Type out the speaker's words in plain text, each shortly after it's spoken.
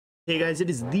Hey guys, it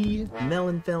is the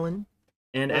Melon Felon,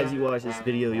 and as you watch this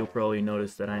video, you'll probably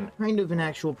notice that I'm kind of an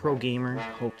actual pro gamer.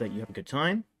 Hope that you have a good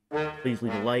time. Please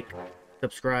leave a like,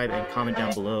 subscribe, and comment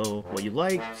down below what you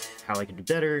liked, how I can do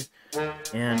better,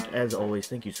 and as always,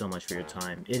 thank you so much for your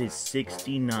time. It is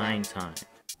 69 time.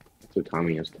 That's what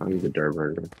Tommy is. Tommy's a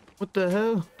Durburger. What the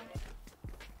hell?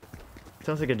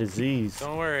 Sounds like a disease.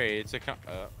 Don't worry, it's a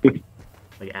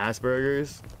Like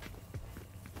Asperger's?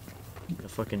 The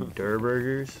fucking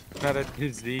Durburgers? not a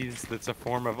disease, that's a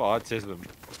form of autism.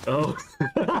 Oh.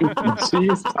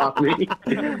 Jeez, Tommy.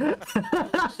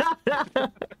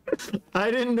 I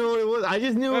didn't know what it was. I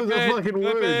just knew it was a fucking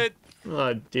word. It.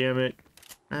 Oh, damn it.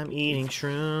 I'm eating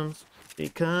shrooms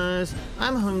because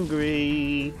I'm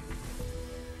hungry.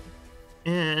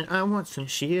 And I want some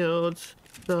shields.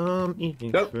 So I'm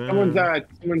eating Nope, shrooms.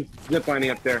 someone's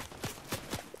ziplining up there.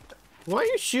 Why are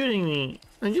you shooting me?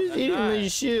 I'm just eating my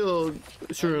shield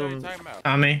shroom.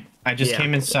 Tommy, I just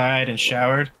came inside and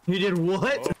showered. You did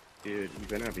what? Oh. Dude, you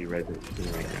better not be right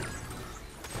there.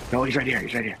 No, he's right here.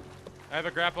 He's right here. I have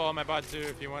a grapple on my bot too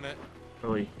if you want it.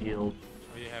 Really healed.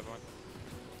 Oh, you have one.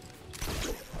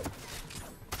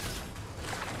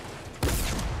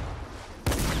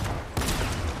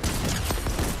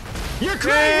 You're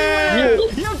crazy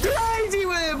with it! You're crazy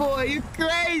with it, boy! You're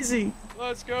crazy!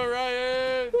 Let's go,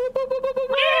 Ryan!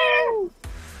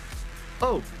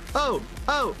 Oh, oh,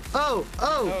 oh, oh,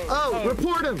 oh,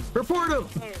 report him! Report him!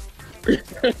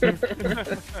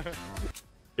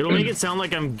 It'll make it sound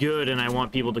like I'm good and I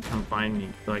want people to come find me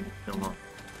so I can kill them.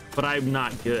 But I'm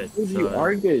not good. Dude, so, you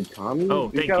are good, Tommy. Oh,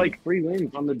 you thank got you. like 3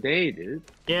 wins on the day, dude.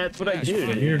 Yeah, that's what I do.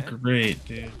 Dude. You're great,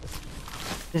 dude.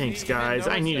 Thanks, guys.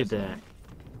 I needed that.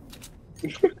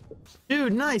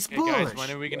 Dude, nice Hey push! guys, when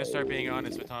are we gonna start being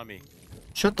honest with Tommy?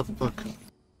 Shut the fuck up.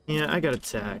 Yeah, I got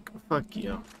attack. Fuck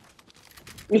you.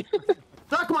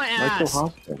 Suck my ass!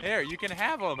 There, you can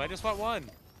have them. I just want one.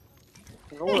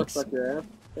 I don't want to suck your ass.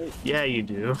 Yeah, you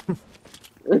do.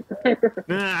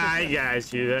 Nah, I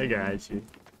got you. I got you.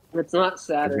 It's not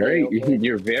Saturday. Okay?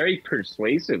 You're very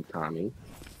persuasive, Tommy.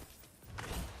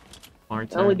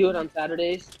 Martin. I only do it on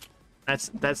Saturdays.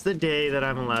 That's the day that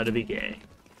I'm allowed to be gay.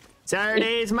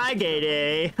 Saturday's my gay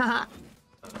day. Oh,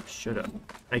 shut up.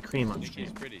 I cream on He's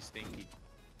stream. pretty stinky.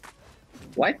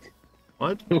 What?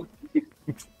 What?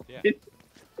 Yeah.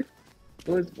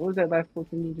 What was that last thing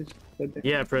you just said there?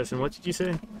 Yeah, Preston, what did you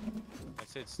say? I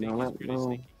said stinky. No, Pretty no,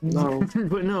 stinky. no,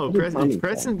 But no, What did Tommy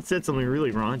Preston said something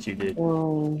really raunchy, dude.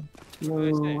 no, What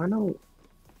did I say? no, I don't.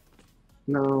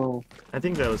 No. I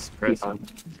think that was Preston.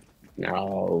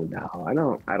 No,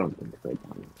 I don't think so,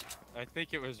 Tommy. I think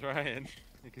it was Ryan.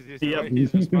 Because he's, Yep.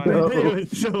 he's responding. It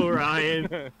was so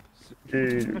Ryan.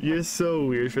 Dude, you're so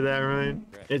weird for that, Ryan.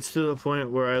 It's to the point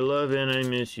where I love and I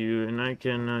miss you, and I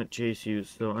cannot chase you,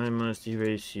 so I must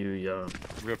erase you, yeah.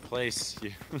 Replace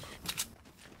you.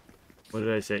 What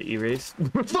did I say? Erase?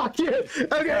 Fuck you!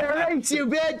 Okay, erase you,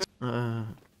 bitch!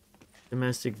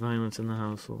 Domestic violence in the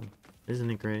household.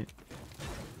 Isn't it great?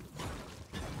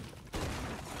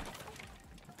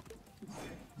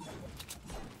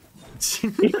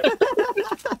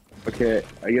 Okay,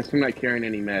 I guess I'm not carrying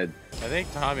any meds. I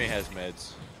think Tommy has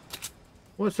meds.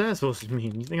 What's that supposed to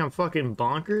mean? You think I'm fucking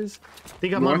bonkers?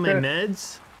 Think I'm You on want my that?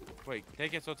 meds? Wait,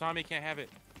 take it so Tommy can't have it.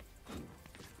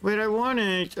 Wait, I want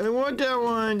it. I want that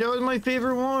one. That was my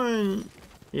favorite one.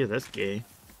 Yeah, that's gay.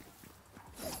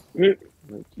 Thank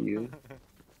you.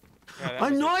 Yeah, that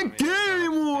I'm was it, not Tommy. gay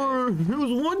anymore. It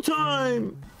was one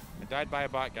time. I died by a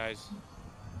bot, guys.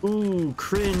 Ooh,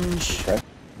 cringe.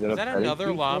 Is that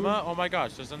another llama? Oh my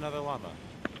gosh, there's another llama.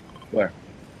 Where?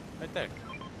 Right there.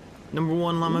 Number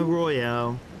 1 llama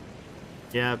royale.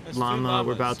 Yeah, There's 2 llama.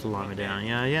 We're llamas. about to llama down.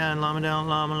 Yeah, yeah, llama down,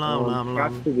 llama, llama.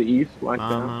 Shots to the east, watch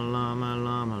out. Llama. I'm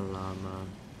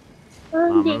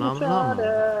Llama, getting llama, shot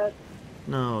llama. at.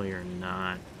 No, you're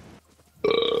not.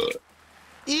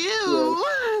 Ew!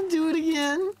 Do it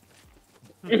again.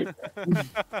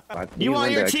 You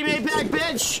want your teammate back,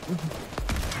 bitch?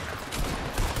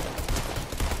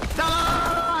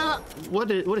 No!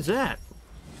 What is that?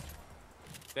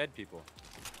 Dead people.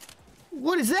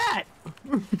 What is that?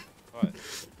 What?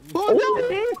 What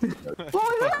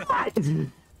was that?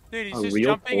 Dude, he's A just real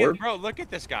jumping in. orb? Bro, look at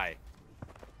this guy.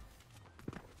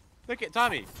 Look at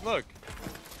Tommy. Look.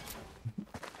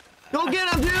 Go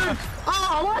get him, dude!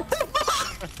 Oh, what the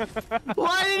fuck?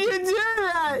 Why did you do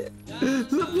that?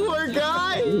 The poor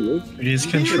guy. His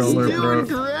He controller was doing broke.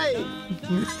 great.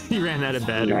 He ran out of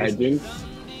batteries.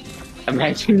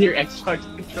 Imagine your Xbox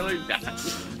controller died.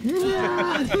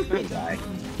 Yeah.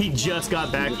 He just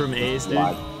got back from Ace, dude.